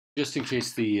Just in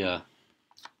case the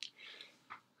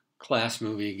class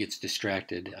movie gets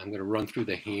distracted, I'm going to run through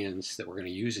the hands that we're going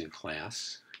to use in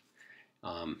class,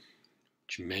 um,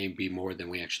 which may be more than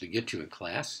we actually get to in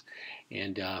class,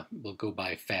 and we'll go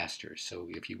by faster. So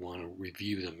if you want to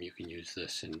review them, you can use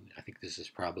this, and I think this is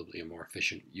probably a more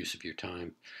efficient use of your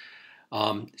time.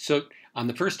 So on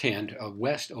the first hand,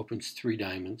 West opens 3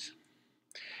 diamonds.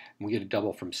 And we get a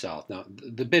double from South. Now,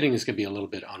 the bidding is going to be a little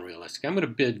bit unrealistic. I'm going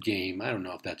to bid game. I don't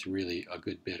know if that's really a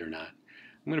good bid or not.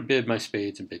 I'm going to bid my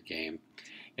spades and bid game.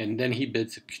 And then he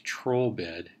bids a control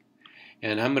bid.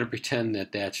 And I'm going to pretend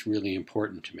that that's really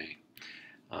important to me,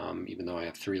 even though I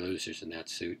have 3 losers in that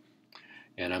suit.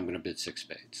 And I'm going to bid 6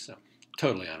 spades. So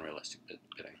totally unrealistic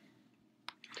bidding.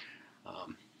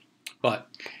 But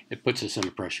it puts us under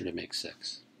pressure to make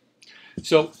 6.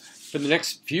 So for the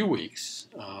next few weeks,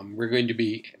 we're going to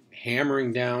be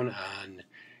hammering down on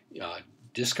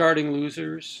discarding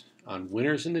losers, on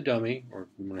winners in the dummy, or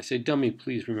when I say dummy,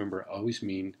 please remember, I always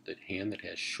mean the hand that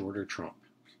has shorter trump.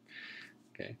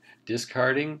 Okay,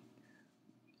 discarding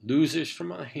losers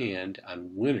from a hand on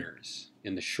winners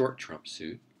in the short trump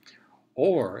suit,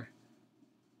 or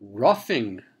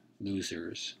ruffing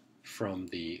losers from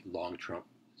the long trump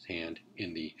hand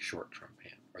in the short trump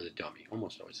hand, or the dummy,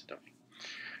 almost always the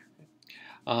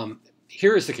dummy.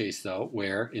 Here is the case, though,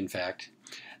 where, in fact,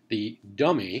 the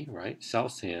dummy, right,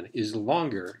 South's hand, is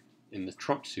longer in the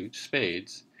trump suit,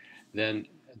 spades, than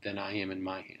I am in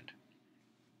my hand.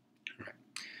 Right.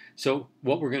 So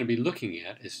what we're going to be looking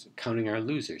at is counting our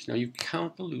losers. Now, you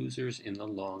count the losers in the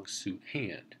long suit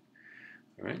hand.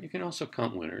 All right? You can also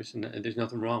count winners, and there's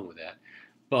nothing wrong with that.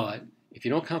 But if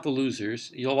you don't count the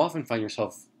losers, you'll often find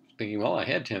yourself thinking, well, I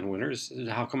had 10 winners.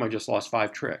 How come I just lost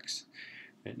 5 tricks?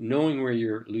 And knowing where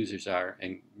your losers are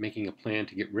and making a plan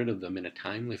to get rid of them in a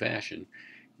timely fashion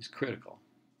is critical.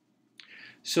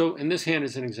 So, and this hand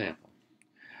is an example,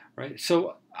 right?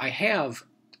 So I have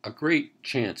a great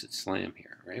chance at slam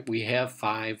here, right? We have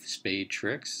 5 spade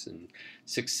tricks and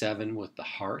 6, 7 with the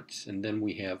hearts, and then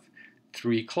we have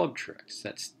 3 club tricks.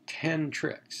 That's 10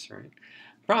 tricks, right?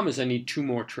 The problem is I need 2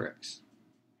 more tricks.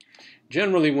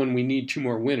 Generally, when we need 2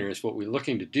 more winners, what we're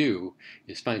looking to do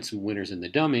is find some winners in the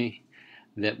dummy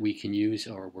that we can use,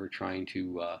 or we're trying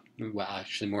to, well,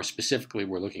 actually more specifically,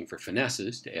 we're looking for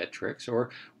finesses to add tricks, or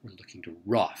we're looking to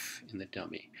ruff in the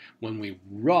dummy. When we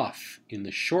ruff in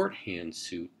the shorthand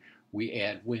suit, we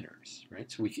add winners, right?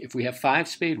 So if we have 5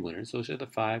 spade winners, those are the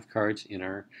 5 cards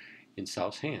in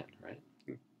South's hand, right?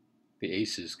 The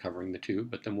ace is covering the 2,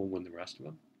 but then we'll win the rest of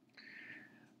them.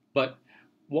 But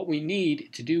what we need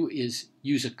to do is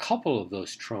use a couple of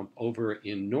those trump over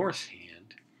in North's hand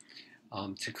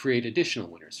to create additional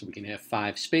winners. So we can have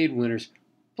 5 spade winners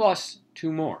plus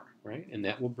 2 more, right? And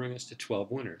that will bring us to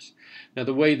 12 winners. Now,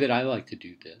 the way that I like to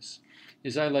do this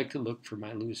is I like to look for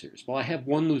my losers. Well, I have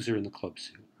 1 loser in the club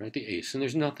suit, right? The ace, and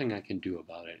there's nothing I can do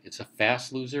about it. It's a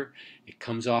fast loser. It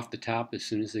comes off the top as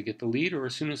soon as they get the lead or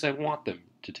as soon as I want them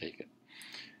to take it,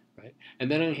 right?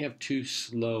 And then I have 2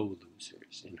 slow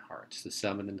losers in hearts, the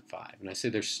 7 and the 5. And I say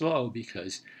they're slow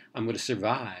because I'm going to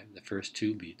survive the first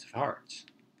 2 leads of hearts.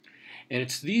 And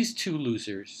it's these 2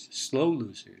 losers, slow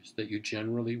losers, that you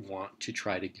generally want to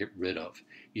try to get rid of,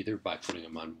 either by putting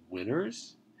them on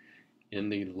winners in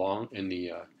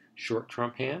the short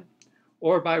trump hand,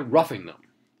 or by ruffing them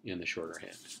in the shorter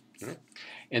hand. Right?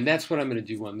 And that's what I'm going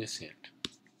to do on this hand.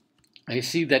 I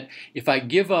see that if I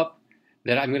give up,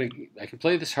 that I can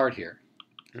play this heart here,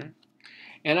 right?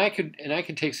 And I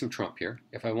could take some trump here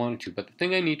if I wanted to. But the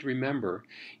thing I need to remember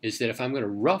is that if I'm going to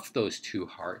ruff those 2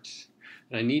 hearts,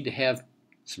 and I need to have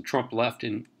some trump left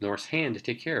in North's hand to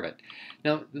take care of it.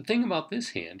 Now, the thing about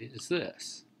this hand is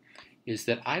this, is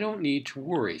that I don't need to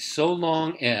worry so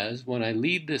long as when I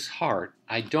lead this heart,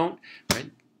 I don't,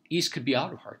 right? East could be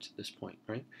out of hearts at this point,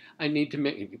 right? I need to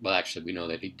make, well, actually, we know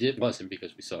that he wasn't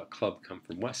because we saw a club come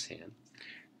from West's hand,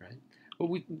 right?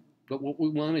 But what we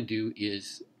want to do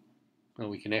is, well,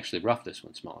 we can actually ruff this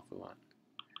one small if we want.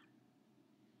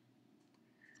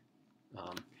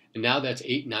 And now that's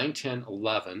 8, 9, 10,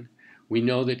 11. We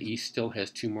know that East still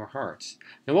has 2 more hearts.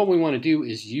 Now what we want to do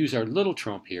is use our little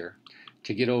trump here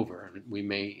to get over. We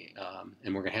may,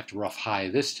 and we're going to have to ruff high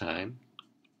this time.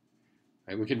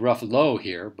 Right? We could ruff low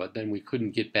here, but then we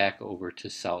couldn't get back over to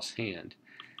South's hand,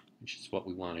 which is what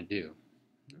we want to do.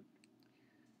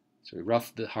 So we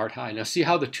ruff the heart high. Now see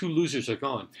how the 2 losers are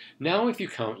gone. Now if you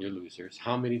count your losers,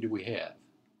 how many do we have?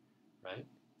 Right?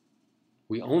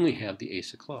 We only have the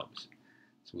ace of clubs.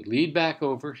 So we lead back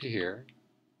over to here,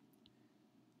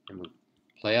 and we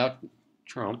play out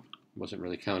trump. Wasn't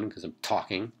really counting because I'm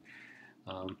talking,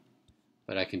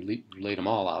 but I can lay them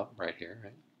all out right here.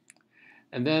 Right?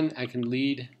 and then I can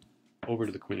lead over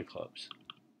to the queen of clubs.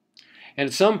 And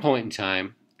at some point in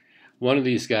time, one of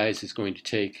these guys is going to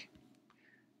take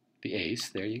the ace,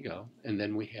 there you go, and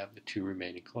then we have the 2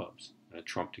 remaining clubs, and a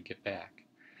trump to get back.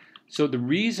 So the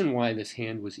reason why this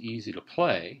hand was easy to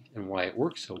play, and why it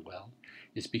worked so well,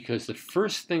 is because the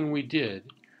first thing we did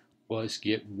was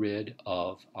get rid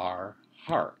of our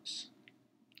hearts,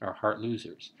 our heart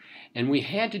losers. And we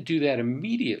had to do that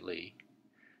immediately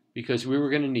because we were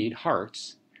going to need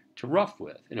hearts to ruff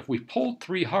with. And if we pulled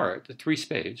 3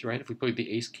 spades, right? If we played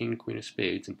the ace, king, queen of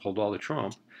spades and pulled all the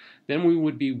trump, then we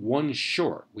would be 1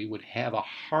 short. We would have a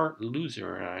heart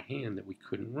loser in our hand that we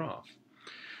couldn't ruff.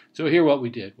 So here what we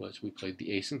did was we played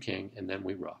the ace and king and then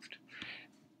we ruffed,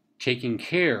 taking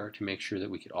care to make sure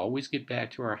that we could always get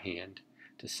back to our hand,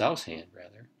 to South's hand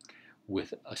rather,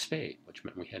 with a spade, which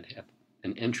meant we had to have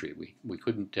an entry. We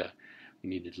couldn't, we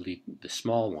needed to lead the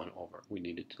small one over. We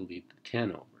needed to lead the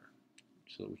 10 over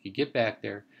so that we could get back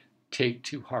there, take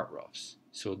 2 heart ruffs.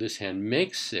 So this hand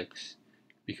makes 6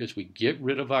 because we get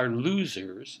rid of our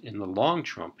losers in the long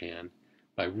trump hand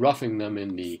by ruffing them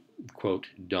in the, quote,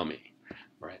 dummy,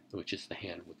 right, which is the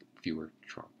hand with fewer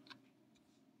trump.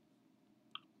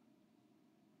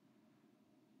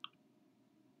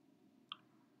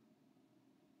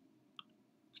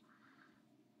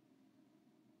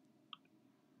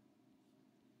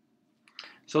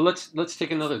 So let's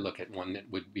take another look at one that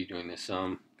would be doing this.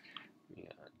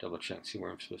 Double check, see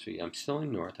where I'm supposed to be. I'm still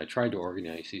in north. I tried to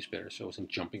organize these better so I wasn't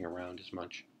jumping around as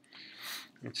much.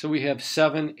 And so we have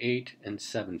 7, 8, and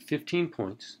 7, 15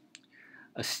 points,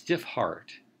 a stiff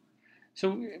heart.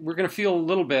 So we're going to feel a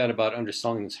little bad about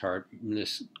underselling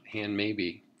this hand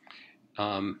maybe,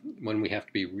 when we have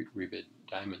to be rebid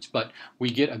diamonds. But we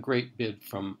get a great bid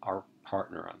from our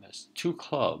partner on this. 2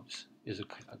 clubs is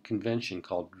a convention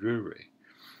called Drury.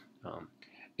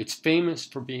 It's famous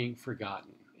for being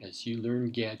forgotten. As you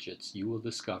learn gadgets, you will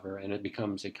discover, and it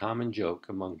becomes a common joke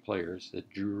among players,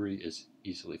 that Drury is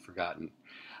easily forgotten.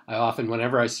 I often,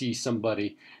 whenever I see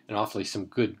somebody, and awfully some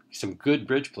good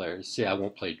bridge players, say I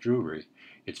won't play Drury,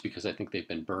 it's because I think they've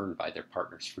been burned by their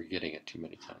partners forgetting it too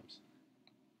many times.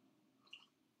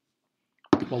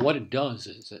 Well, what it does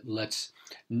is it lets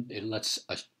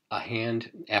a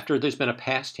hand, after there's been a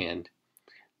passed hand,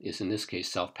 is in this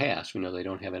case self-passed. We know they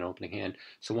don't have an opening hand.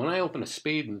 So when I open a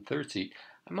spade in the third seat,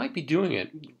 I might be doing it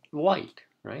light,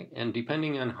 right? And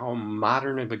depending on how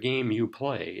modern of a game you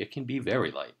play, it can be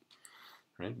very light,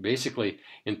 right? Basically,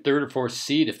 in third or fourth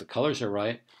seat, if the colors are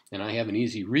right and I have an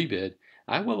easy rebid,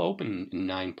 I will open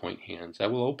 9-point hands. I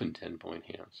will open 10-point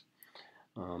hands,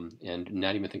 and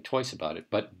not even think twice about it.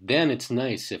 But then it's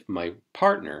nice if my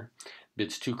partner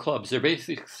bids 2 clubs. They're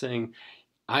basically saying,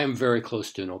 I am very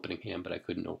close to an opening hand, but I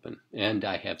couldn't open, and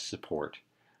I have support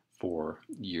for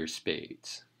your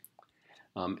spades.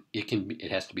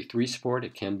 It has to be 3 support.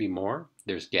 It can be more.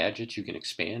 There's gadgets you can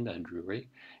expand on Drury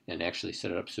and actually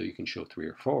set it up so you can show 3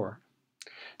 or 4.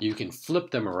 You can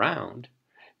flip them around,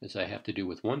 as I have to do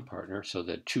with one partner, so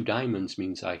that 2 diamonds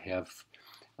means I have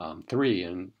 3,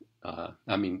 and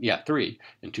 3,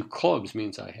 and 2 clubs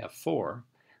means I have 4,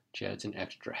 which adds an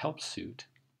extra help suit.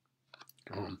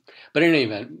 But in any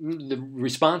event, the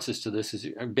responses to this is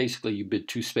basically you bid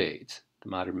 2 spades. The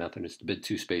modern method is to bid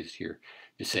 2 spades here.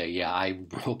 You say, yeah, I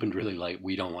opened really light.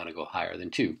 We don't want to go higher than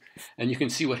 2. And you can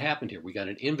see what happened here. We got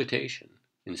an invitation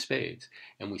in spades,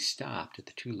 and we stopped at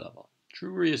the 2 level.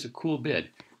 Drury is a cool bid.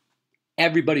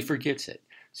 Everybody forgets it.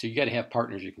 So you got to have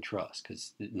partners you can trust,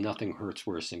 because nothing hurts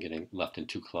worse than getting left in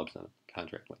 2 clubs on a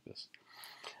contract like this.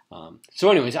 So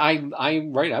anyways,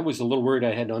 I was a little worried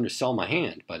I had to undersell my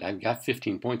hand, but I got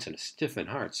 15 points and a stiffened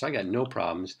heart, so I got no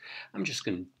problems. I'm just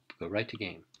going to go right to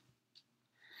game.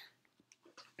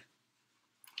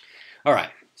 All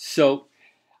right, so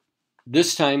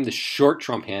this time the short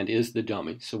trump hand is the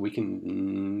dummy, so we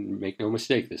can make no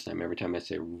mistake this time. Every time I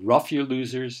say ruff your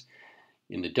losers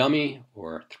in the dummy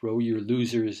or throw your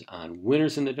losers on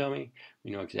winners in the dummy, we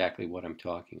know exactly what I'm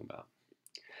talking about.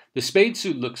 The spade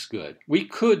suit looks good. We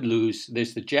could lose.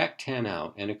 There's the Jack-10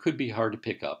 out, and it could be hard to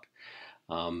pick up,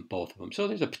 both of them. So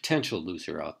there's a potential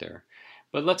loser out there.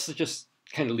 But let's just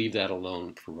kind of leave that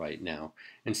alone for right now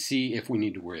and see if we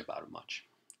need to worry about it much.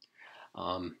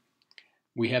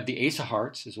 We have the ace of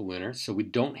hearts as a winner, so we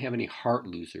don't have any heart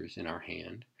losers in our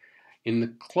hand. In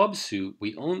the club suit,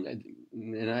 we own,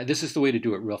 and this is the way to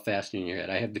do it real fast in your head.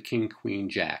 I have the king, queen,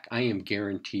 jack. I am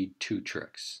guaranteed 2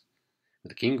 tricks.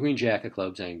 With the king, queen, jack of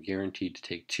clubs, I am guaranteed to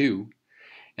take 2.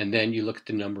 And then you look at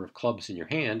the number of clubs in your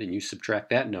hand, and you subtract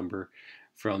that number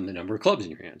from the number of clubs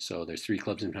in your hand. So there's 3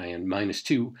 clubs in my hand minus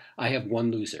 2. I have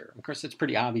 1 loser. Of course, that's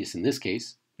pretty obvious in this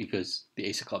case, because the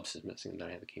ace of clubs is missing, and then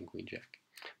I have the king, queen, jack.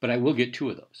 But I will get 2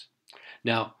 of those.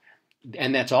 Now,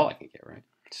 and that's all I can get, right?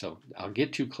 So I'll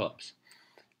get 2 clubs.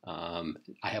 I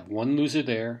have 1 loser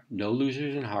there, no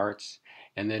losers in hearts,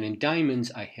 and then in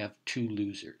diamonds I have 2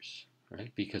 losers,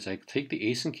 right? Because I take the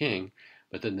ace and king,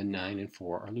 but then the 9 and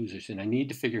 4 are losers, and I need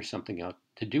to figure something out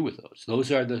to do with those.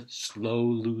 Those are the slow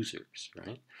losers,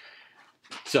 right?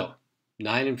 So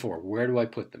 9 and 4, where do I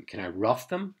put them? Can I ruff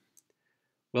them?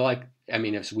 Well, I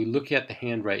mean, as we look at the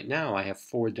hand right now, I have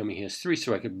 4, dummy has 3,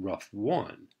 so I could ruff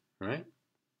 1, right?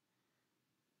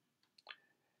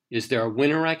 Is there a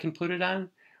winner I can put it on?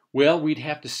 Well, we'd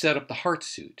have to set up the heart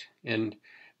suit, and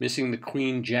missing the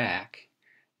queen jack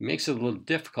makes it a little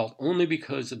difficult only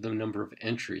because of the number of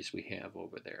entries we have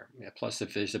over there. Yeah, plus,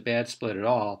 if there's a bad split at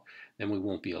all, then we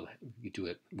won't be able to do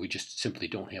it. We just simply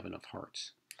don't have enough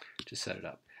hearts to set it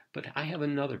up. But I have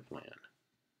another plan.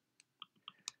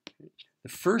 The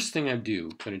first thing I'm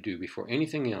going to do before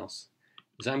anything else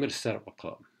is I'm going to set up a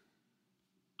club.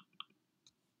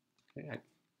 Okay,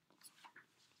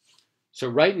 so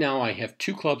right now I have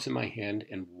 2 clubs in my hand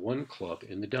and 1 club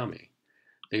in the dummy.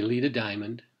 They lead a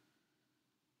diamond.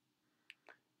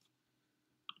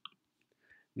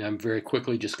 Now I'm very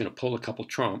quickly just going to pull a couple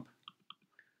trump,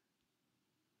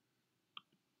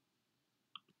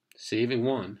 saving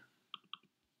 1.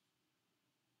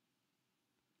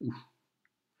 Oof.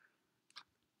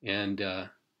 And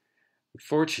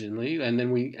unfortunately, and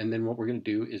then what we're going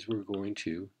to do is we're going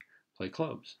to play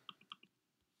clubs.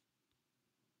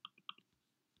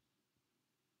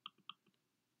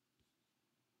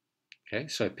 Okay,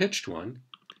 so I pitched 1.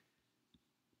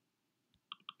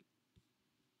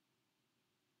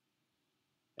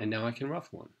 And now I can ruff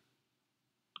 1.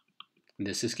 And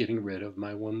this is getting rid of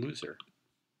my 1 loser.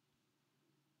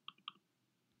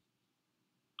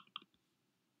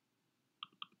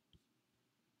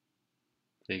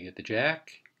 They get the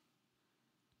jack,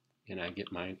 and I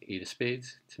get my 8 of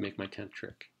spades to make my 10th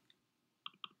trick.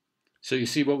 So you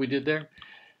see what we did there?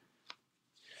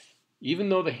 Even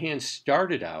though the hand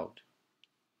started out,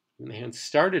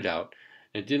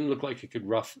 it didn't look like it could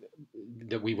ruff,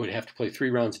 that we would have to play 3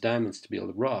 rounds of diamonds to be able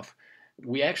to ruff.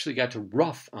 We actually got to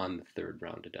ruff on the 3rd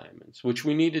round of diamonds, which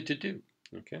we needed to do.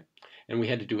 Okay, and we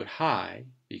had to do it high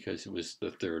because it was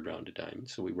the 3rd round of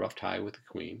diamonds. So we ruffed high with the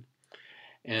queen,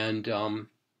 and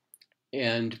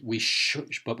we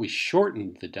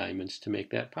shortened the diamonds to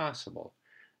make that possible.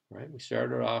 Right? We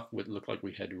started off with, looked like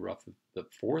we had to ruff the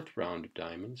 4th round of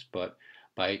diamonds, but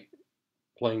by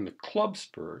playing the clubs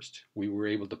first, we were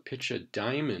able to pitch a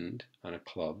diamond on a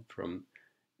club on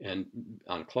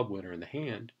a club winner in the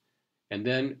hand, and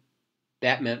then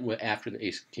that meant after the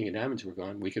ace king of diamonds were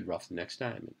gone, we could ruff the next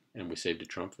diamond, and we saved a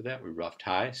trump for that. We ruffed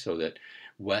high so that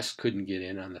West couldn't get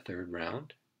in on the 3rd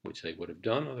round, which they would have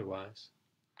done otherwise,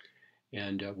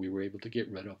 and we were able to get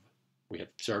rid of. We had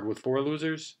started with 4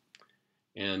 losers,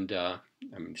 and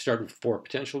started with 4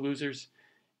 potential losers.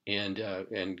 And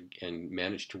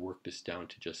managed to work this down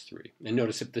to just 3. And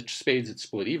notice if the spades had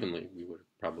split evenly, we would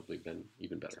have probably been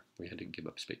even better. We had to give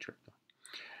up spade trick though.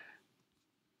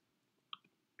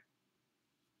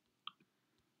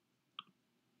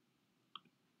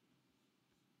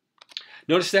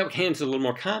 Notice that hand's a little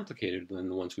more complicated than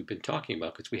the ones we've been talking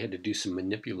about because we had to do some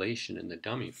manipulation in the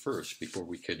dummy first before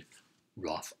we could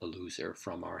ruff a loser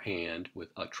from our hand with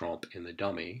a trump in the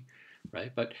dummy.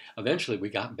 Right? But eventually we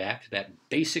got back to that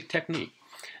basic technique.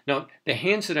 Now, the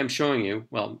hands that I'm showing you,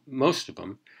 well, most of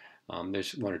them,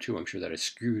 there's 1 or 2 I'm sure that I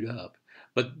screwed up,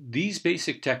 but these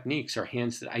basic techniques are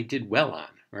hands that I did well on,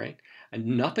 right?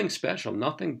 And nothing special,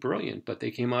 nothing brilliant, but they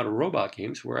came out of robot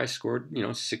games where I scored,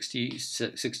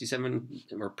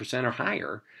 67% or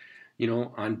higher,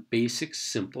 on basic,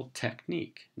 simple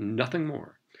technique, nothing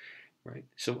more, right?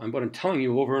 So what I'm telling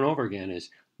you over and over again is,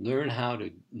 learn how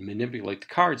to manipulate the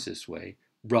cards this way,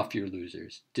 ruff your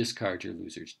losers, discard your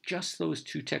losers. Just those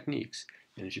 2 techniques.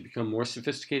 And as you become more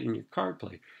sophisticated in your card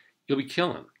play, you'll be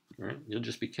killing, right? You'll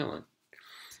just be killing.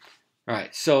 All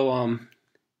right, so I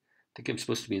think I'm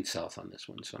supposed to be in south on this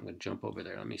one, so I'm going to jump over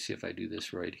there. Let me see if I do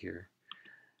this right here.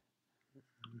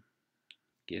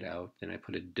 Get out, then I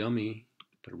put a dummy,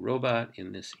 put a robot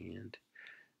in this hand.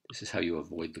 This is how you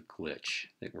avoid the glitch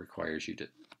that requires you to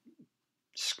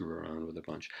screw around with a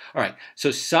bunch. All right,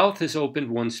 so south has opened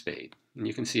 1 spade, and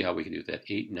you can see how we can do that.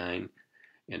 8, 9,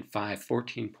 and 5,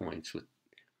 14 points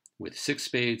with 6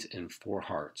 spades and 4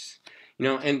 hearts.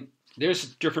 And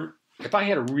there's different. If I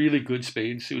had a really good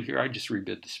spade suit here, I'd just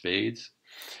rebid the spades,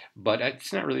 but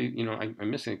it's not really.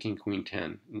 I'm missing a king, queen,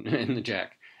 10, and the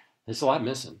jack. There's a lot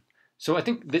missing. So I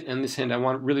think that in this hand, I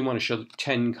really want to show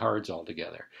 10 cards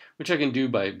altogether, which I can do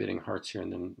by bidding hearts here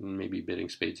and then maybe bidding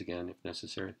spades again if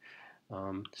necessary. So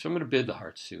I'm going to bid the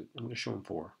heart suit. I'm going to show him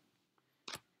 4,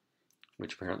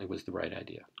 which apparently was the right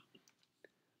idea.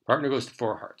 Partner goes to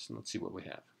 4 hearts, and let's see what we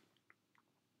have.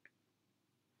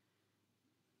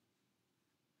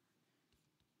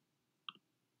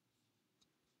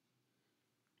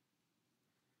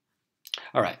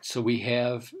 All right, so we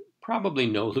have probably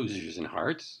no losers in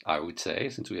hearts, I would say,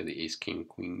 since we have the ace, king,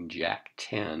 queen, jack,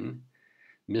 10,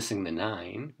 missing the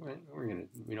 9.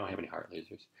 We don't have any heart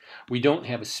losers. We don't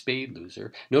have a spade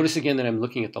loser. Notice again that I'm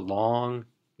looking at the long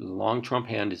trump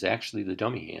hand is actually the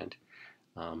dummy hand.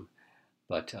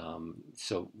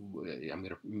 So I'm going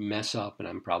to mess up, and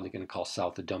I'm probably going to call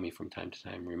south a dummy from time to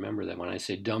time. Remember that when I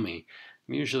say dummy,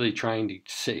 I'm usually trying to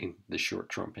say the short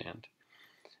trump hand.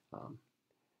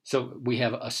 So we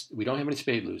don't have any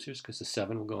spade losers because the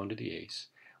 7 will go into the ace.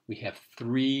 We have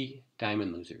 3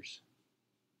 diamond losers,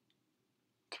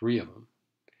 3 of them.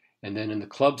 And then in the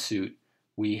club suit,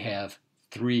 we have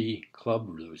 3 club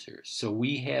losers. So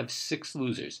we have 6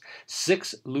 losers.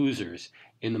 6 losers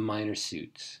in the minor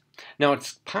suits. Now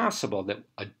it's possible that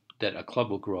a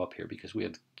club will grow up here because we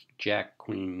have jack,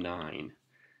 queen, 9.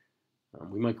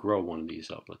 We might grow one of these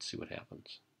up. Let's see what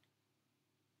happens.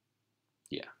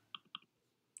 Yeah.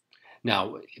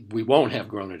 Now, we won't have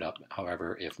grown it up,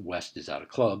 however, if West is out of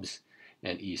clubs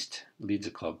and East leads a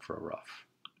club for a ruff.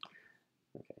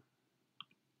 Okay.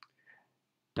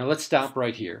 Now let's stop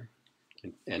right here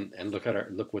and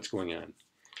look what's going on.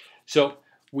 So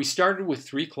we started with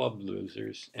 3 club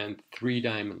losers and 3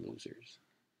 diamond losers.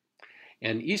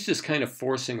 And East is kind of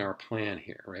forcing our plan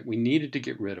here, right? We needed to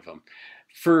get rid of them.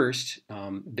 First,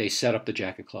 they set up the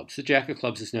jack of clubs. The jack of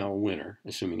clubs is now a winner,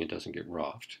 assuming it doesn't get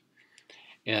ruffed.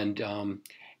 And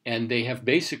they have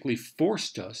basically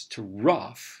forced us to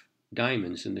ruff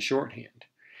diamonds in the shorthand.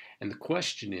 And the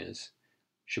question is,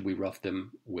 should we ruff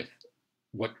them with,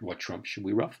 what trump should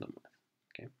we ruff them with?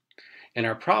 Okay. And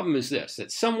our problem is this,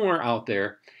 that somewhere out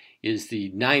there is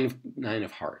the 9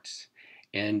 of hearts.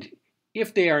 And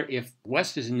if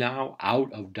West is now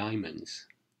out of diamonds,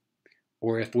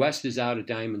 or if West is out of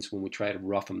diamonds when we try to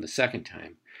ruff them the second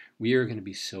time, we are going to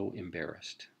be so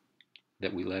embarrassed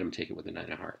that we let him take it with the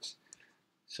 9 of hearts.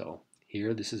 So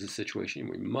here, this is a situation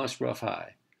where we must ruff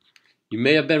high. You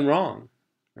may have been wrong,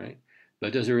 right?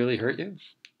 But does it really hurt you?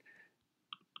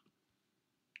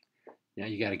 Now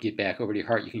you got to get back over to your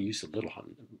heart. You can use the little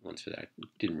ones for that. I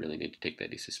didn't really need to take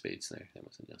that ace of spades there. That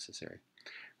wasn't necessary,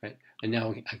 right? And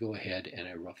now I go ahead and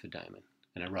I ruff the diamond,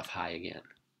 and I ruff high again.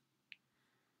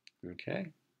 Okay.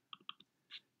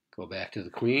 Go back to the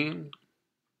queen.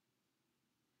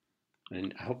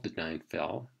 And I hope the 9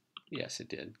 fell. Yes, it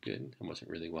did. Good. I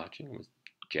wasn't really watching. I was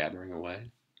jabbering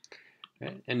away.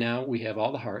 Right? And now we have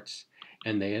all the hearts,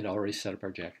 and they had already set up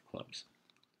our jack of clubs.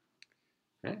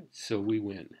 Right? So we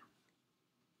win.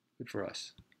 Good for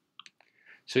us.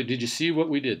 So did you see what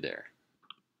we did there?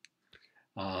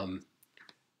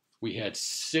 We had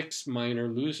 6 minor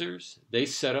losers. They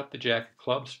set up the jack of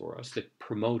clubs for us. They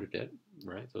promoted it.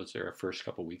 Right? Those are our first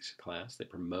couple weeks of class. They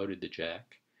promoted the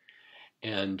jack.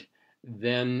 And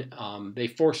then they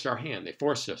forced our hand. They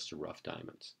forced us to ruff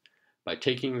diamonds by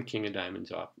taking the king of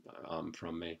diamonds off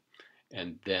from me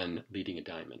and then leading a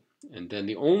diamond. And then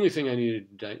the only thing I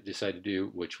needed to decide to do,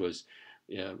 which was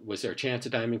there a chance a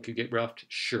diamond could get ruffed?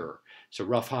 Sure. So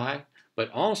ruff high,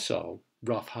 but also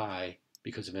ruff high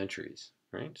because of entries,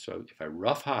 right? So if I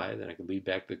ruff high, then I can lead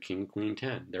back the king, queen,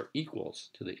 10. They're equals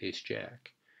to the ace,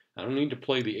 jack. I don't need to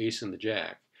play the ace and the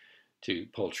jack to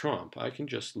pull trump. I can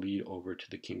just lead over to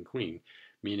the king, queen,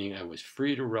 meaning I was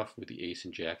free to ruff with the ace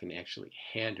and jack and actually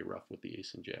had to ruff with the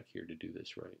ace and jack here to do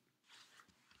this right.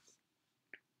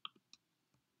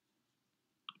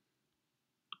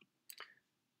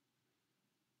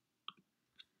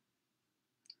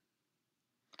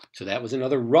 So that was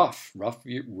another ruff. Ruff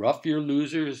your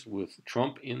losers with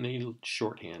trump in the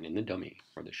shorthand, in the dummy,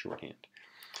 or the shorthand.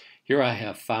 Here I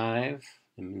have 5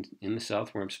 in the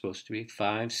south where I'm supposed to be.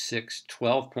 5, 6,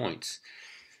 12 points.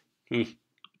 Pretty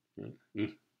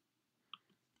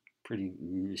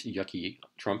yucky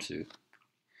trump suit.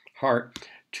 Heart,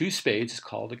 2 spades is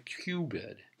called a Q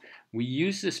bid. We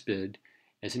use this bid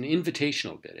as an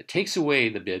invitational bid. It takes away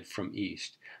the bid from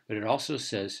East, but it also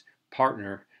says,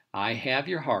 partner, I have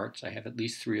your hearts, I have at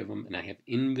least 3 of them, and I have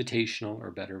invitational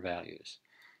or better values,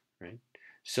 right?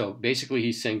 So basically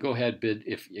he's saying, go ahead, bid.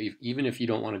 Even if you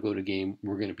don't want to go to game,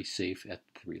 we're going to be safe at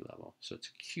the 3 level. So it's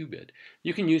a Q bid.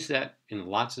 You can use that in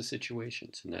lots of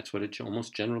situations, and that's what it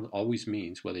almost generally always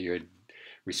means, whether you're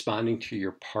responding to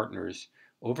your partner's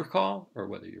overcall or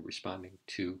whether you're responding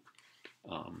to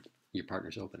your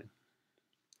partner's opening.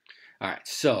 All right,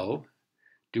 so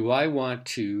do I want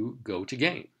to go to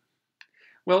game?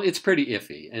 Well, it's pretty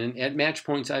iffy, and at match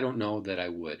points, I don't know that I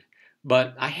would.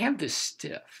 But I have this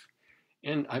stiff,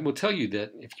 and I will tell you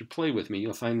that if you play with me,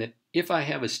 you'll find that if I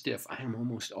have a stiff, I am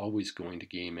almost always going to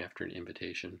game after an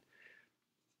invitation.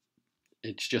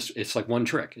 It's like one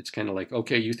trick. It's kind of like,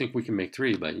 okay, you think we can make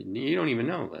three, but you don't even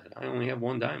know that I only have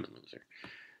one diamond loser.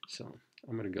 So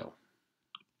I'm going to go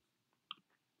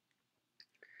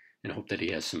and hope that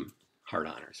he has some heart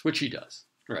honors, which he does.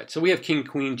 All right, so we have king,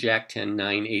 queen, jack, 10,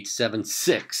 9, 8, 7,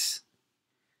 6.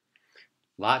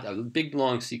 A big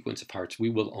long sequence of hearts. We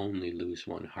will only lose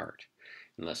one heart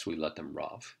unless we let them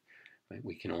ruff. Right?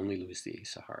 We can only lose the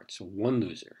ace of hearts. So one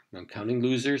loser. I'm counting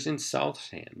losers in South's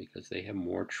hand because they have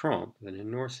more trump than in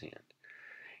North's hand.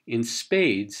 In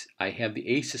spades, I have the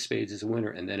ace of spades as a winner,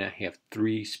 and then I have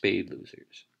 3 spade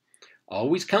losers.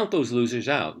 Always count those losers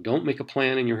out. Don't make a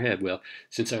plan in your head. Well,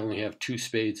 since I only have 2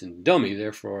 spades and dummy,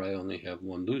 therefore I only have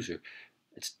 1 loser.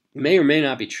 It may or may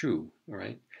not be true, all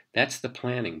right? That's the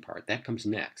planning part. That comes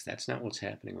next. That's not what's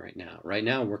happening right now. Right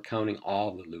now, we're counting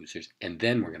all the losers, and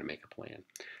then we're going to make a plan.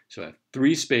 So I have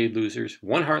 3 spade losers,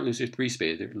 1 heart loser, 3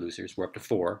 spade losers. We're up to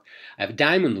 4. I have a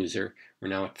diamond loser. We're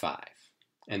now at 5.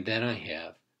 And then I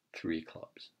have 3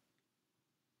 clubs.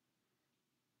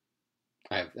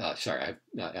 I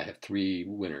have 3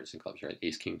 winners in clubs, right?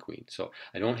 Ace, king, queen. So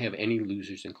I don't have any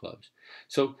losers in clubs.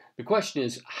 So the question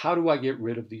is, how do I get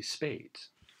rid of these spades?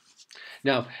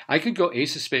 Now, I could go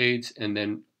ace of spades and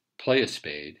then play a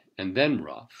spade and then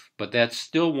ruff, but that's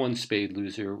still 1 spade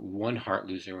loser, 1 heart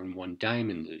loser, and 1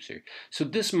 diamond loser. So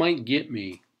this might get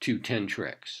me to 10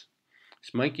 tricks.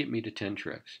 This might get me to 10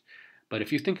 tricks. But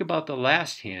if you think about the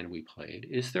last hand we played,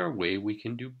 is there a way we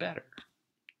can do better?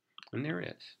 And there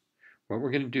is. What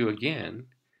we're going to do again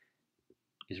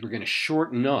is we're going to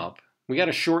shorten up. We got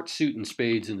a short suit and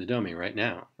spades in the dummy right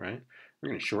now, right? We're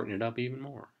going to shorten it up even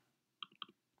more.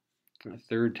 The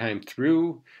third time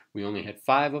through, we only had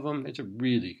 5 of them. There's a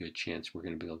really good chance we're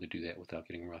going to be able to do that without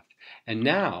getting ruffed. And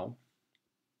now,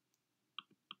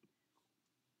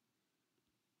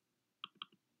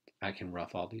 I can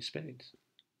ruff all these spades.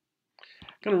 I'm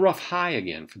going to ruff high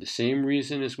again for the same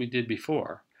reason as we did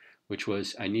before, which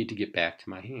was I need to get back to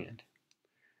my hand.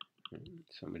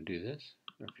 So I'm going to do this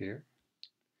up here.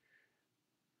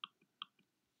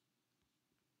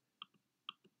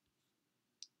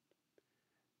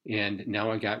 And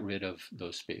now I got rid of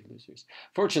those spade losers.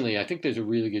 Fortunately, I think there's a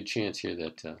really good chance here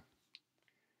that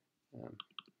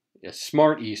a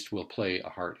smart East will play a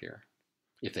heart here,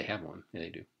 if they have one, and they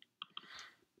do.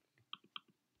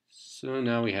 So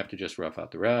now we have to just ruff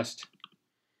out the rest.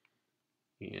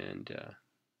 And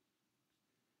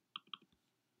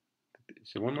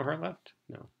is there one more heart left?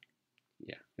 No.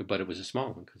 Yeah, but it was a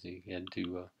small one because he had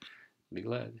to be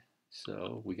led.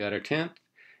 So we got our 10th,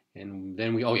 and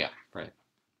then we, oh yeah, right.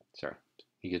 Sorry,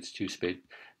 he gets 2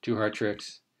 heart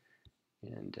tricks,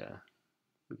 and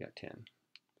we got 10.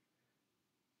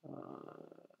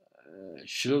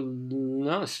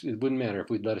 No, it wouldn't matter if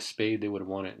we'd let a spade; they would have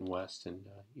won it in West, and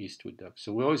East would duck.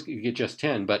 So we always get just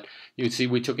 10. But you can see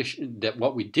we took that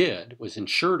what we did was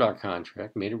insured our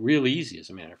contract, made it real easy, as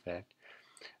a matter of fact,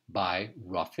 by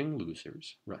ruffing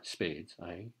losers, spades.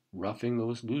 Ruffing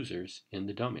those losers in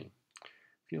the dummy. I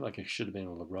feel like I should have been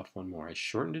able to ruff one more. I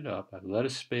shortened it up. I let a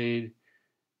spade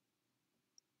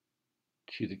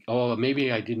to the. Oh,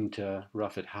 maybe I didn't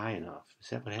ruff it high enough. Is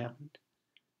that what happened?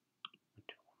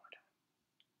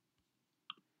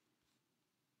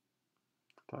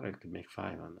 I thought I could make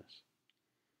 5 on this.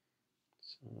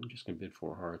 So I'm just going to bid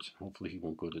 4 hearts. Hopefully he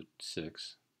won't go to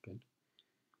 6. Good.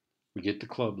 We get the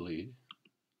club lead.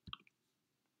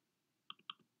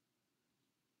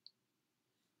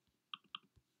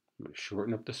 I'm going to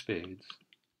shorten up the spades.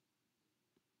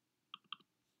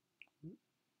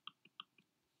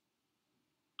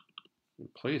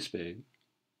 And play a spade.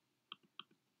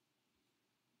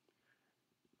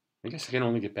 I guess I can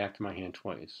only get back to my hand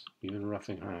twice, even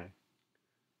ruffing high.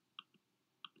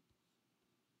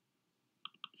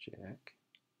 Jack.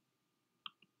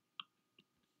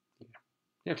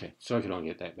 Yeah. Okay, so I can only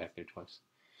get that back there twice.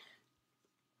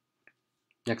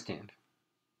 Next hand.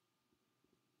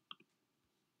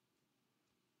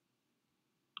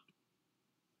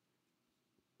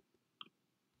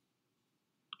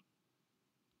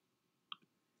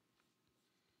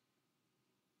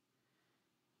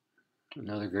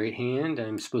 Another great hand.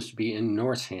 I'm supposed to be in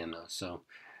North's hand though, so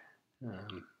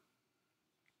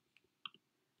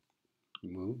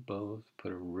move both,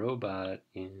 put a robot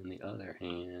in the other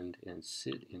hand, and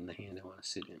sit in the hand I want to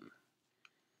sit in.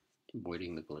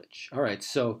 Avoiding the glitch. All right,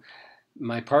 so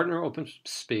my partner opens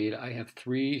spade. I have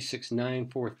 3, 6, 9,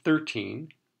 4, 13.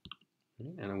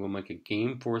 And I will make a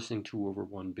game forcing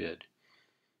 2/1 bid.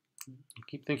 I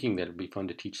keep thinking that it'd be fun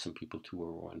to teach some people 2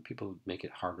 over 1. People make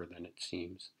it harder than it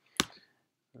seems.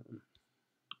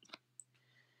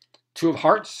 2 of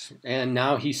hearts, and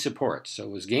now he supports. So it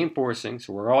was game forcing,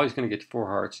 so we're always going to get to 4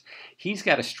 hearts. He's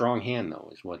got a strong hand, though,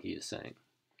 is what he is saying.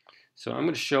 So I'm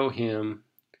going to show him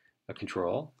a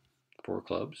control, 4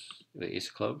 clubs, the ace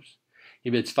of clubs. He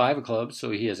bids 5 of clubs,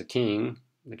 so he has a king,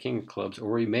 the king of clubs,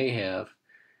 or he may have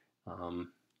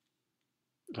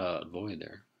void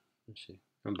there. Let's see.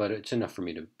 But it's enough for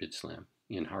me to bid slam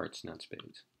in hearts, not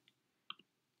spades.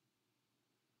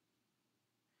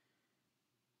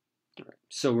 All right.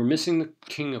 So we're missing the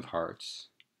king of hearts.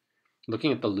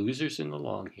 Looking at the losers in the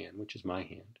long hand, which is my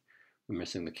hand, we're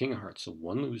missing the king of hearts. So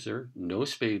 1 loser, no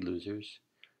spade losers,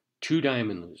 2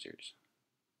 diamond losers.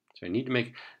 So I need to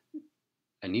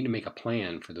make a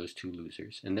plan for those 2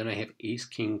 losers. And then I have ace,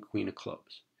 king, queen of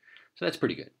clubs. So that's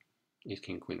pretty good. Ace,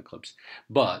 king, queen of clubs.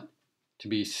 But to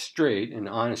be straight and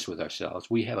honest with ourselves,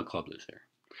 we have a club loser.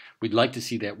 We'd like to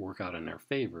see that work out in our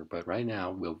favor, but right now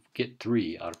we'll get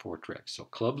 3 out of 4 tricks. So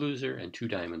club loser and 2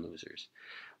 diamond losers.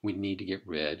 We need to get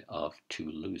rid of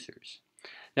 2 losers.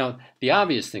 Now, the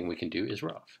obvious thing we can do is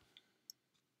ruff.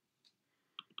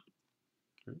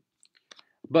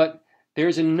 But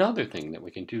there's another thing that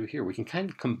we can do here. We can kind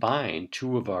of combine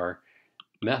 2 of our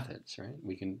methods, right?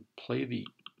 We can play the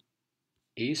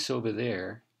ace over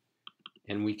there,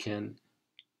 and we can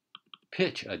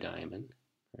pitch a diamond,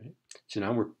 right? So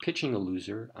now we're pitching a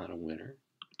loser on a winner.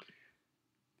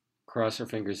 Cross our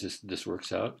fingers this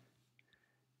works out,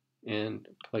 and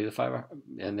play the 5,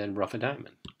 and then ruff a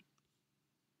diamond.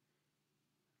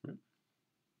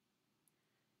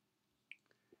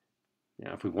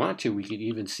 Now, if we want to, we could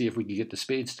even see if we could get the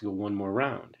spades to go 1 more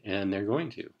round, and they're going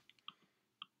to.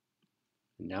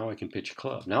 And now I can pitch a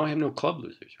club. Now I have no club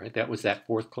losers, right? That was that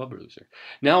 4th club loser.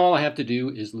 Now all I have to do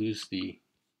is lose the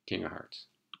king of hearts.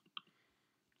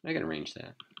 I can arrange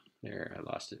that. There, I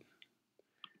lost it.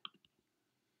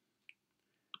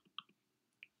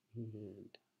 And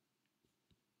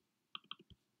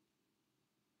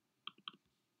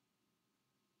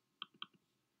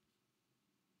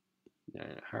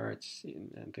nine of hearts.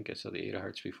 And I think I saw the 8 of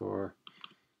hearts before.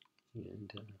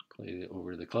 And play it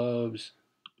over the clubs.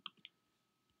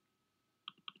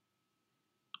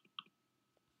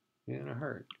 And a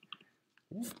heart.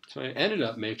 So I ended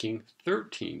up making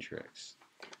 13 tricks.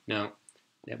 Now,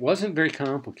 it wasn't very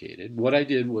complicated. What I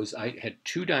did was I had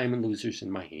 2 diamond losers in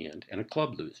my hand and a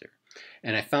club loser.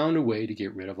 And I found a way to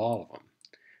get rid of all of them,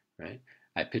 right?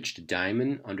 I pitched a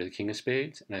diamond under the king of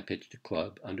spades, and I pitched a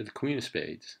club under the queen of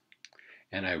spades.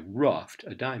 And I ruffed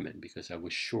a diamond because I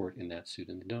was short in that suit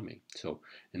in the dummy. So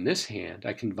in this hand,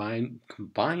 I combined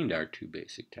our 2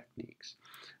 basic techniques.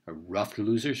 I ruffed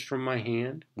losers from my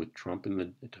hand with trump in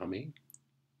the dummy.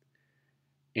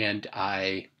 And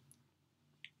I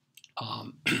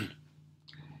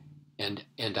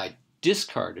and I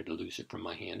discarded a loser from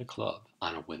my hand, a club,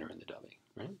 on a winner in the dummy,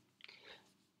 right?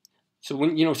 So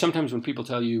when sometimes when people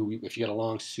tell you if you got a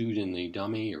long suit in the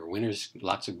dummy or winners,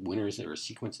 lots of winners that are a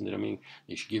sequence in the dummy,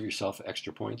 you should give yourself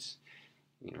extra points.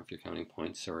 If you're counting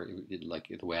points, or like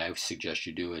the way I suggest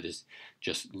you do it is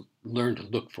just learn to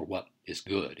look for what is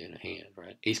good in a hand,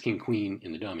 right? Ace, king, queen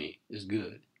in the dummy is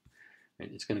good.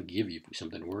 Right? It's going to give you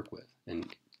something to work with. And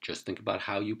just think about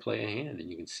how you play a hand,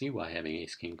 and you can see why having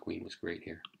ace, king, queen was great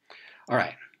here. All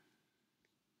right.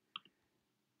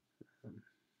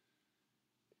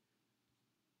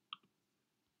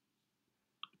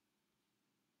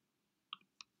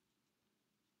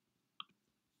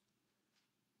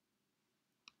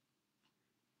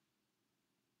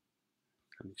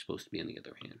 I'm supposed to be on the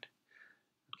other hand.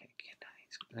 Okay, get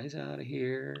these guys out of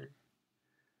here.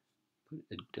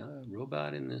 Put a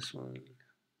robot in this one.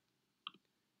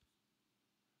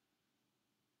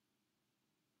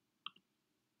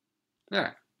 All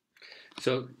right.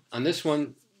 So on this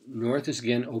one, North has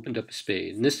again opened up a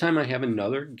spade. And this time I have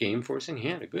another game-forcing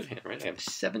hand, a good hand, right? I have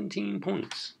 17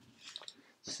 points.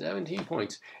 17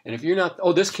 points. And if you're not,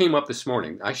 oh, this came up this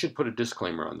morning. I should put a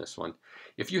disclaimer on this one.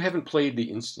 If you haven't played the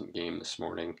instant game this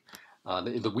morning,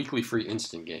 the weekly free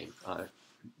instant game,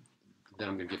 then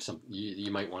I'm going to give some,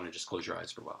 you might want to just close your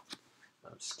eyes for a while.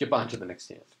 Skip on to the next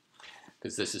hand,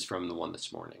 because this is from the one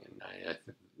this morning, and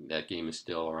that game is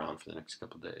still around for the next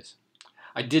couple of days.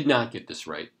 I did not get this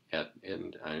right, and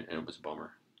it was a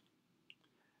bummer.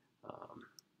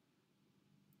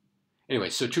 Anyway,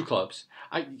 so 2 clubs.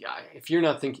 If you're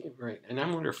not thinking, right, and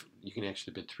I wonder if you can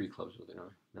actually bid 3 clubs with it.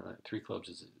 No, 3 clubs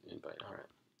is an invite. All right.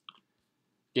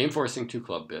 Game forcing 2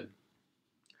 club bid.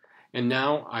 And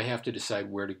now I have to decide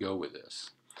where to go with this.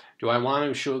 Do I want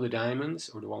to show the diamonds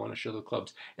or do I want to show the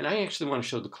clubs? And I actually want to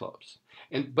show the clubs.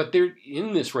 But there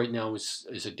in this right now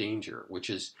is a danger, which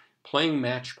is playing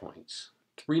match points.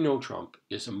 3 no trump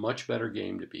is a much better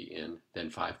game to be in than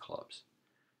 5 clubs,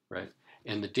 right?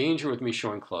 And the danger with me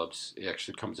showing clubs, it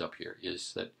actually comes up here,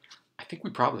 is that I think we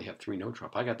probably have 3 no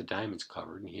trump. I got the diamonds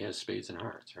covered, and he has spades and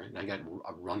hearts, right? And I got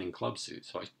a running club suit,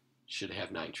 so I should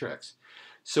have 9 tricks.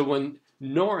 So when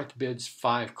North bids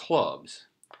 5 clubs,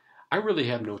 I really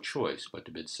have no choice but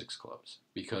to bid 6 clubs,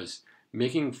 because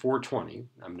making 420,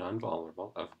 I'm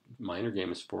non-vulnerable. A minor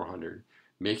game is 400.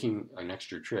 Making an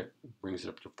extra trick brings it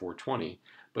up to 420.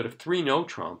 But if 3 no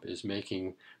trump is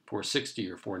making 460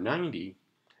 or 490,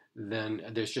 then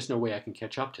there's just no way I can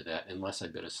catch up to that unless I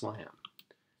bid a slam.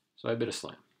 So I bid a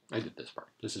slam. I did this part.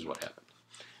 This is what happened.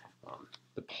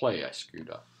 The play I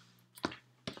screwed up.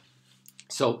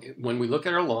 So when we look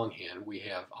at our long hand, we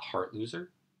have a heart loser,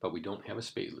 but we don't have a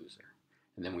spade loser.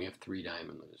 And then we have 3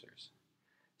 diamond losers.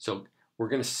 So we're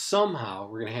going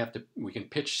to have to, we can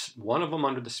pitch one of them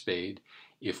under the spade.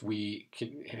 If we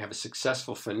can have a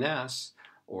successful finesse,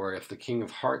 or if the king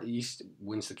of hearts East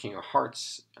wins the king of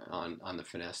hearts on the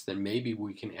finesse, then maybe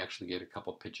we can actually get a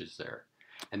couple pitches there.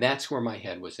 And that's where my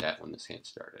head was at when this hand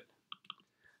started.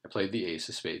 I played the ace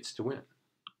of spades to win.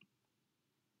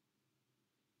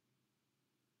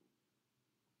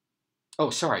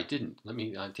 Oh, sorry, I didn't. Let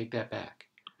me take that back.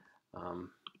 I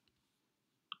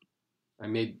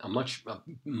made a much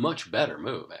better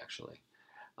move, actually.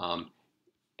 And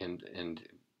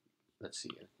let's see,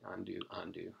 undo.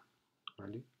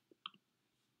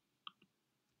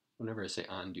 Whenever I say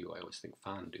undo, I always think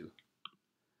fondue.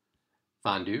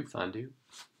 Fondue. All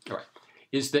right.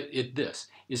 Is that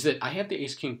I have the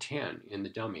ace king 10 in the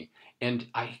dummy, and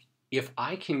if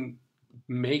I can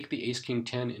make the ace king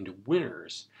 10 into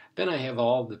winners, then I have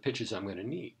all the pitches I'm going to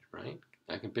need, right?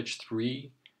 I can pitch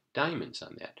 3 diamonds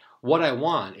on that. What I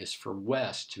want is for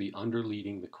West to be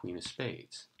underleading the queen of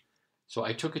spades. So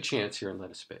I took a chance here and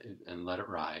let it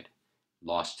ride.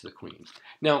 Lost to the queen.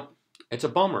 Now, it's a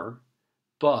bummer,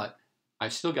 but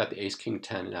I've still got the ace king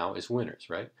 10 now as winners,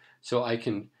 right? So I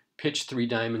can pitch 3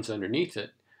 diamonds underneath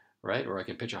it, right? Or I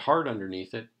can pitch a heart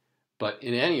underneath it. But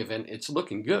in any event, it's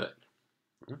looking good.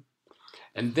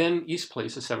 And then East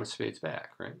plays the 7 of spades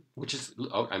back, right? Which is,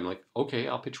 I'm like, okay,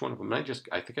 I'll pitch one of them. And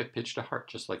I think I pitched a heart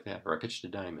just like that, or I pitched a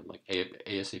diamond, like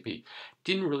ASAP.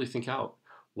 Didn't really think out,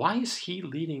 why is he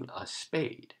leading a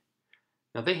spade?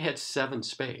 Now they had 7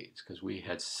 spades because we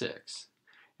had 6.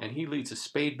 And he leads a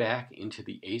spade back into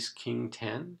the ace king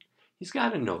 10. He's got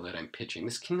to know that I'm pitching.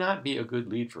 This cannot be a good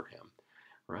lead for him,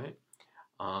 right?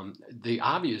 The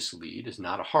obvious lead is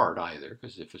not a heart either,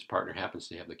 because if his partner happens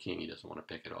to have the king, he doesn't want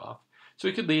to pick it off. So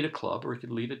he could lead a club or he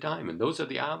could lead a diamond. Those are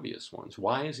the obvious ones.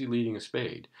 Why is he leading a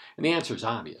spade? And the answer is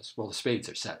obvious. Well, the spades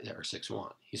are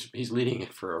 6-1. He's leading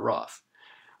it for a ruff,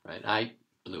 right? I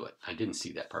blew it. I didn't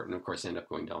see that part, and of course, ended up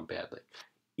going down badly.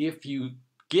 If you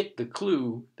get the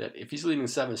clue that if he's leading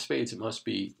 7 spades, it must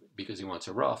be because he wants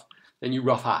a ruff, then you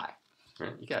ruff high,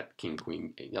 right? You got king,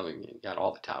 queen, you got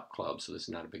all the top clubs, so this is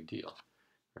not a big deal,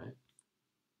 right?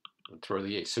 And throw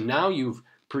the ace. So now you've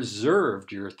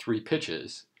preserved your 3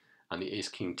 pitches on the ace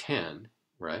king 10,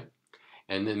 right?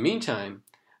 And in the meantime,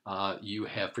 you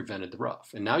have prevented the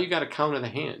ruff. And now you got to counter the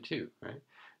hand too, right?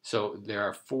 So there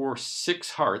are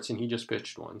 6 hearts, and he just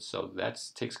pitched 1, so that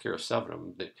takes care of 7 of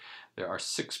them. There are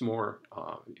 6 more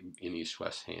in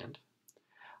East-West hand.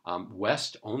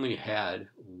 West only had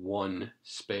 1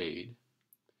 spade,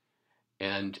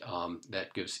 and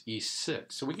that gives East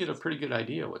 6. So we get a pretty good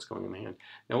idea what's going on in the hand.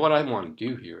 Now what I want to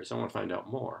do here is I want to find out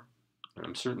more. And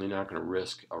I'm certainly not going to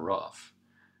risk a ruff,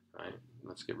 right?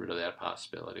 Let's get rid of that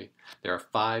possibility. There are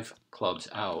 5 clubs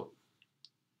out,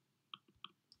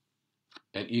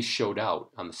 and East showed out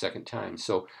on the second time.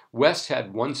 So West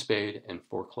had 1 spade and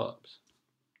 4 clubs.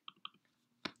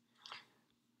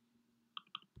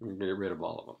 We're going to get rid of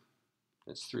all of them.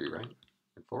 That's 3, right?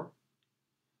 And 4.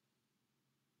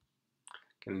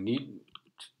 Going to need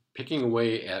picking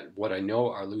away at what I know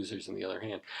are losers in the other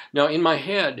hand. Now, in my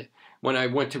head, when I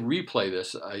went to replay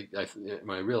this, when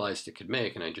I realized it could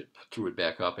make, and I just threw it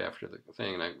back up after the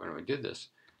thing, and when I did this,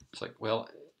 it's like, well,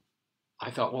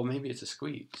 I thought, well, maybe it's a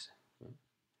squeeze.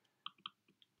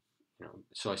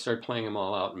 So I started playing them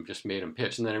all out and just made them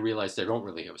pitch, and then I realized I don't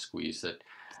really have a squeeze. That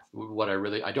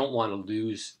I don't want to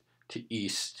lose to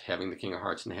East having the king of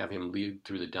hearts and have him lead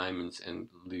through the diamonds and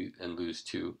lose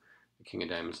to the king of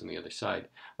diamonds on the other side.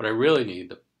 What I really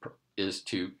need is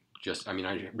to just, I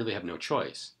really have no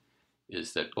choice,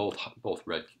 is that both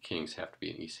red kings have to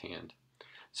be in East hand.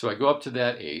 So I go up to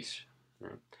that ace,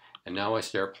 right, and now I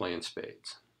start playing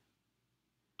spades.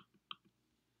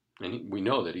 And we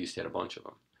know that East had a bunch of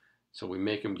them. So we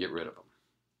make him get rid of them.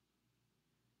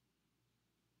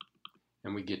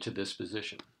 and we get to this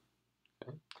position.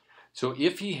 Okay? So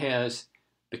if he has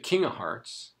the king of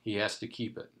hearts, he has to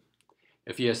keep it.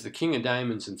 If he has the king of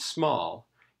diamonds in small,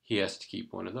 he has to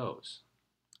keep one of those.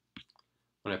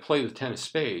 When I play the 10 of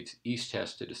spades, East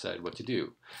has to decide what to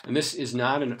do. And this is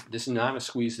not a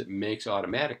squeeze that makes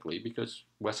automatically, because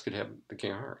West could have the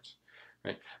king of hearts.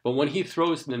 Right? But when he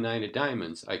throws the 9 of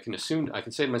diamonds, I can say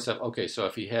to myself, okay, so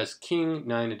if he has king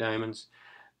 9 of diamonds,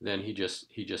 then he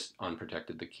just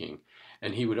unprotected the king.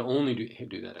 And he would only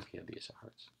do that if he had the ace of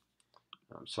hearts.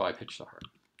 So I pitched the heart.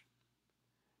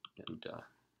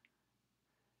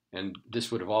 And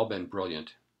this would have all been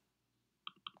brilliant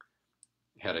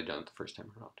had I done it the first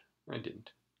time around. I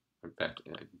didn't. In fact,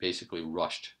 I basically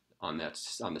rushed on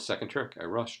the second trick. I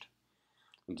rushed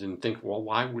and didn't think, well,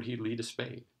 why would he lead a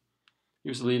spade? He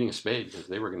was leading a spade because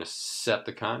they were going to set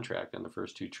the contract on the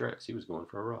first 2 tricks. He was going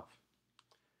for a ruff.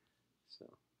 So,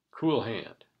 cool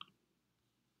hand.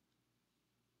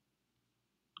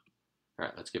 All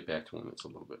right, let's get back to one that's a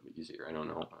little bit easier. I don't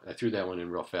know. I threw that one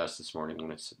in real fast this morning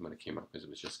when it came up because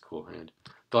it was just a cool hand.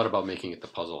 Thought about making it the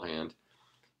puzzle hand.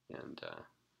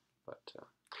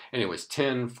 Anyways,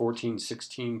 10, 14,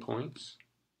 16 points.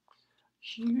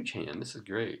 Huge hand. This is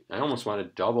great. I almost want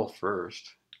to double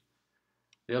first.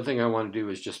 The other thing I want to do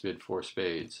is just bid 4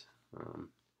 spades.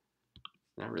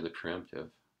 Not really preemptive.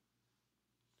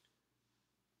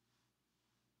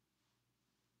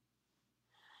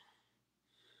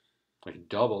 I can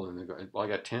double and then go, well, I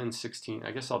got 10, 16.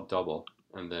 I guess I'll double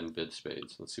and then bid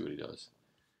spades. Let's see what he does.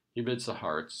 He bids the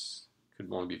hearts. Could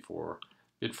only be 4.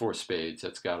 Bid 4 spades.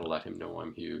 That's got to let him know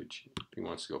I'm huge. If he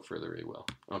wants to go further, he will.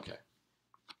 Okay.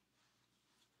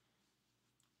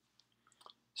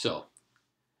 So,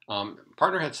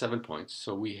 partner had 7 points,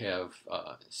 so we have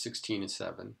 16 and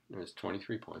 7. There's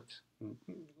 23 points.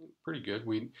 Pretty good.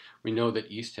 We know that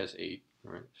East has 8,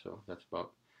 right? So that's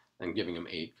about. I'm giving him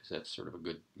 8 because that's sort of a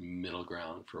good middle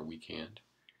ground for a weak hand.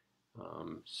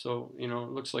 So it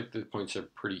looks like the points are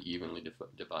pretty evenly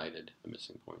divided. The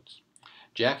missing points.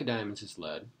 Jack of diamonds is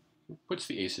led. Puts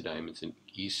the ace of diamonds in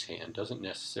East's hand. Doesn't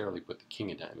necessarily put the king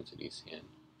of diamonds in East's hand.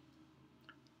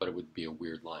 But it would be a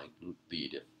weird line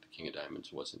lead if the king of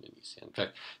diamonds wasn't in East's hand. In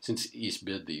fact, since East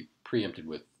bid the preempted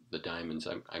with the diamonds,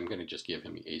 I'm going to just give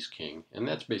him the ace king, and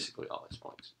that's basically all his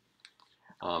points.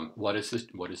 What is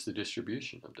the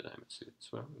distribution of the diamond suits?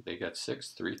 Well, they got 6,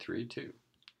 3, 3, 2.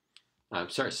 I'm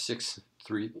sorry, 6,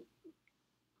 3,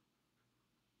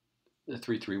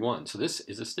 3, 3, 1. So this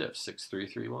is a stiff 6, 3,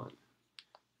 3, 1.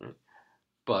 Right?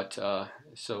 But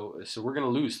so we're going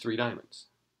to lose 3 diamonds.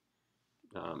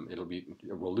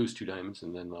 We'll lose 2 diamonds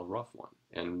and then they'll ruff 1.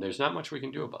 And there's not much we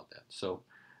can do about that. So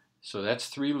that's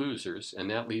 3 losers, and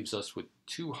that leaves us with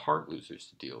 2 heart losers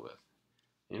to deal with.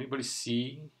 Anybody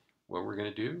see what we're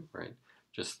going to do? Right?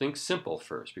 Just think simple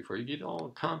first before you get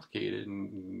all complicated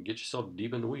and get yourself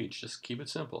deep in the weeds. Just keep it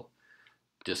simple.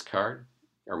 Discard.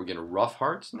 Are we going to ruff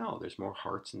hearts? No, there's more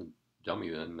hearts in the dummy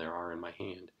than there are in my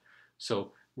hand.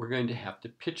 So we're going to have to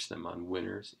pitch them on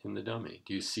winners in the dummy.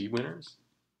 Do you see winners?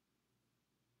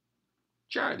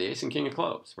 Sure, the ace and king of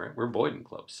clubs, right? We're avoiding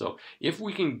clubs. So if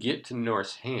we can get to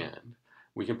North's hand,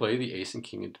 we can play the ace and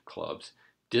king of clubs,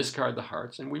 discard the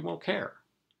hearts, and we won't care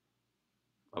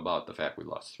about the fact we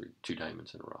lost 2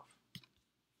 diamonds in a ruff.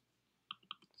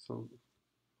 So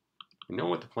we know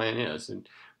what the plan is, and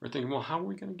we're thinking, well, how are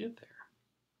we going to get there?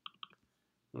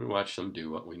 We watched them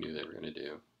do what we knew they were going to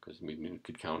do, because we knew we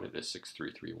could count it as 6,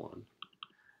 3, 3, 1.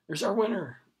 There's our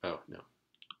winner. Oh, no.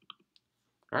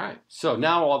 All right, so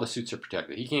now all the suits are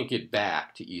protected. He can't get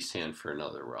back to East's hand for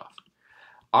another ruff.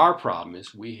 Our problem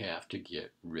is we have to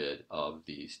get rid of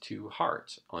these 2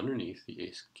 hearts underneath the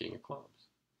ace king of clubs.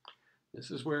 This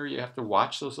is where you have to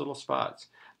watch those little spots.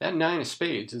 That 9 of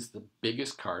spades is the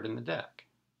biggest card in the deck.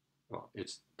 Well,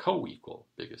 it's co-equal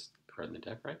biggest card in the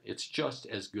deck, right? It's just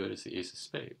as good as the ace of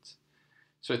spades.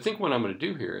 So I think what I'm going to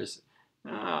do here is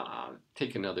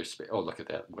take another spade. Oh, look at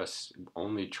that. West's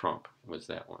only trump was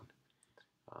that one.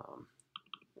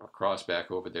 I'll cross back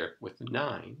over there with the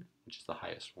 9, which is the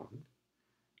highest one.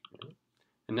 Okay.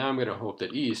 And now I'm going to hope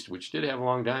that East, which did have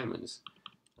long diamonds,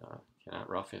 cannot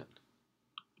ruff in.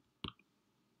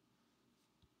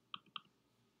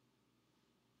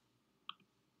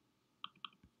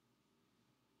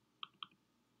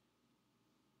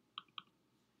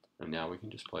 And now we can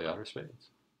just play out our spades.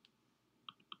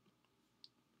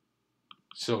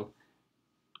 So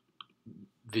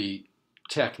the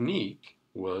technique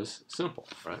was simple,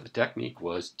 right? The technique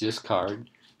was discard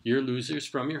your losers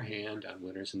from your hand on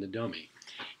winners in the dummy.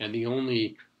 And the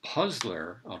only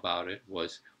puzzler about it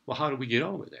was, well, how do we get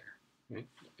over there? Right?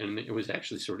 And it was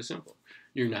actually sort of simple.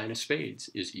 Your 9 of spades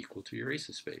is equal to your ace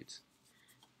of spades.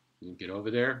 You can get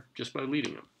over there just by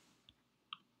leading them.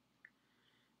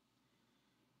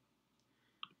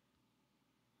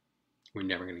 We're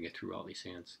never going to get through all these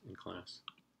hands in class.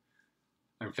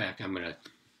 In fact, I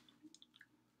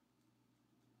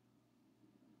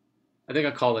think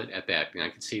I'll call it at that. And I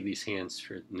can save these hands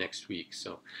for next week,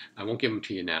 so I won't give them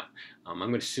to you now. I'm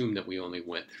going to assume that we only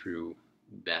went through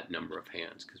that number of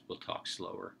hands because we'll talk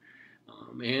slower.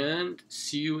 And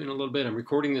see you in a little bit. I'm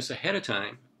recording this ahead of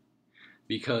time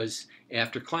because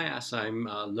after class I'm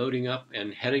loading up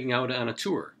and heading out on a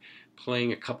tour,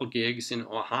 playing a couple gigs in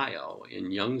Ohio,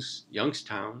 in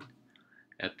Youngstown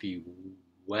at the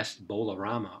West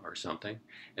Bolorama or something,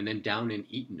 and then down in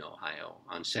Eaton, Ohio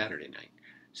on Saturday night.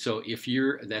 So if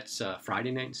that's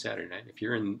Friday night and Saturday night, if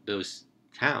you're in those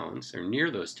towns or near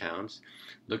those towns,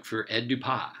 look for Ed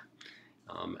Dupas.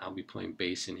 I'll be playing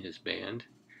bass in his band.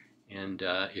 And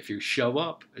if you show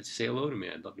up, say hello to me.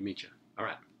 I'd love to meet you. All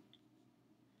right.